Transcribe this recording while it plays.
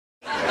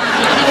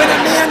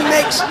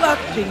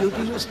to you,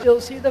 do you still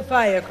see the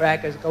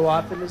firecrackers go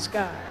off in the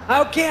sky?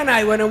 How can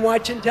I when I'm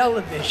watching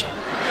television?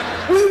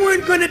 We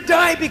weren't going to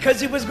die because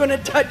he was going to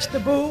touch the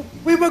boob.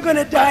 We were going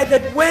to die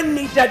that when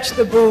he touched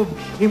the boob,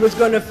 he was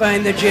going to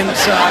find the gym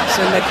socks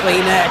and the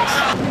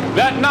Kleenex.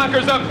 That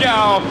knockers up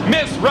gal,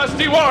 Miss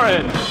Rusty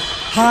Warren.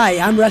 Hi,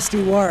 I'm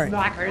Rusty Warren.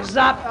 Knockers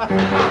up.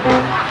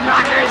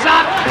 Knockers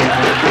up.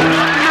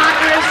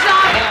 Knockers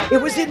up.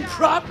 It was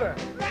improper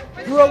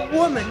for a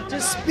woman to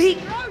speak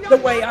the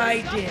way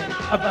I did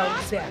about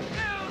sex.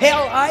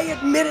 Hell, I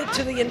admitted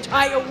to the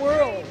entire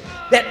world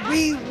that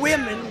we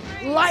women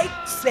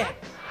liked sex.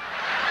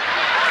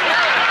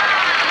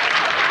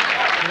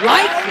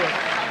 Liked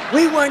it.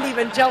 We weren't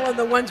even telling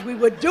the ones we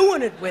were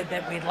doing it with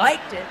that we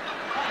liked it.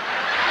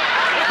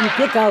 You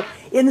pick out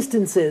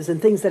instances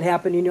and things that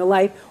happen in your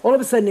life, all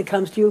of a sudden it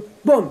comes to you,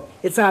 boom,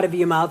 it's out of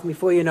your mouth, and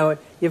before you know it,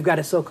 you've got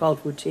a so-called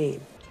routine.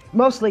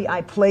 Mostly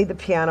I played the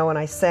piano and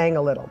I sang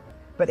a little.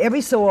 But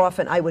every so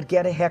often I would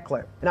get a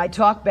heckler, and I'd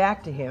talk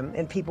back to him,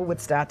 and people would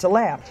start to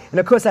laugh. And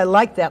of course I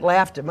liked that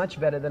laughter much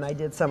better than I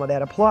did some of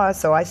that applause,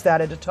 so I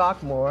started to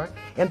talk more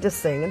and to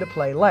sing and to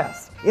play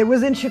less. It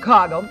was in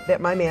Chicago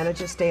that my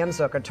manager, Stan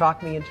Zucker,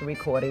 talked me into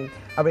recording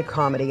a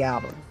comedy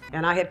album.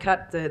 And I had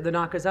cut the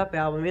Knockers Up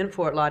album in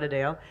Fort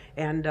Lauderdale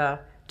and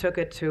took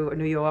it to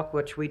New York,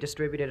 which we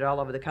distributed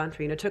all over the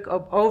country. And it took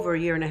over a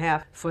year and a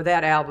half for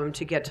that album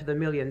to get to the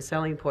million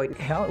selling point.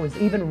 Hell, it was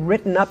even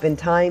written up in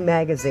Time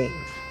magazine.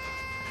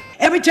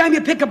 Every time you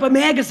pick up a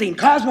magazine,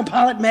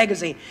 Cosmopolitan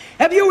magazine,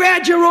 have you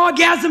had your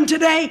orgasm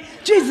today?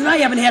 Jesus, I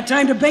haven't had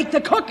time to bake the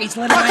cookies,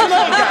 let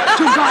alone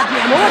too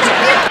goddamn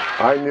orgasm.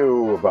 I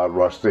knew about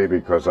Rusty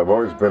because I've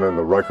always been in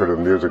the record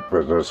and music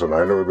business, and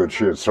I knew that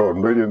she had sold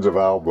millions of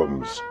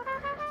albums.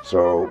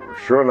 So,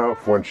 sure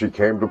enough, when she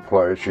came to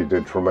play, she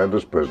did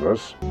tremendous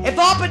business. If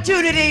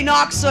opportunity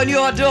knocks on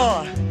your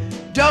door,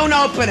 don't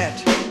open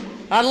it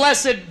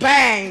unless it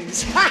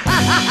bangs.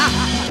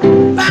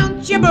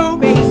 Bounce your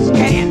boobies,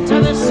 get into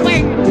the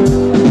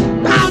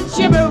swing. Bounce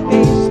your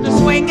boobies, the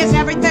swing is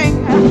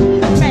everything.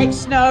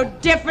 Makes no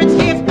difference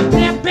if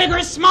they're big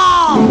or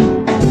small,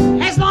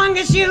 as long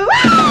as you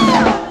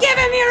give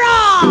him your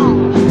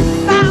all.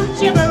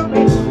 Bounce your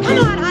boobies, come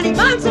on honey,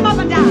 bounce them up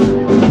and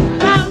down.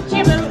 Bounce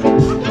your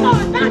boobies, come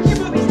on, bounce your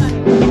boobies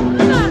honey.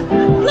 Come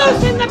on,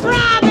 loosen the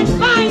bra that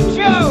binds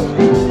you.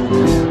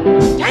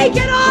 Take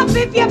it off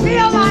if you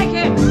feel like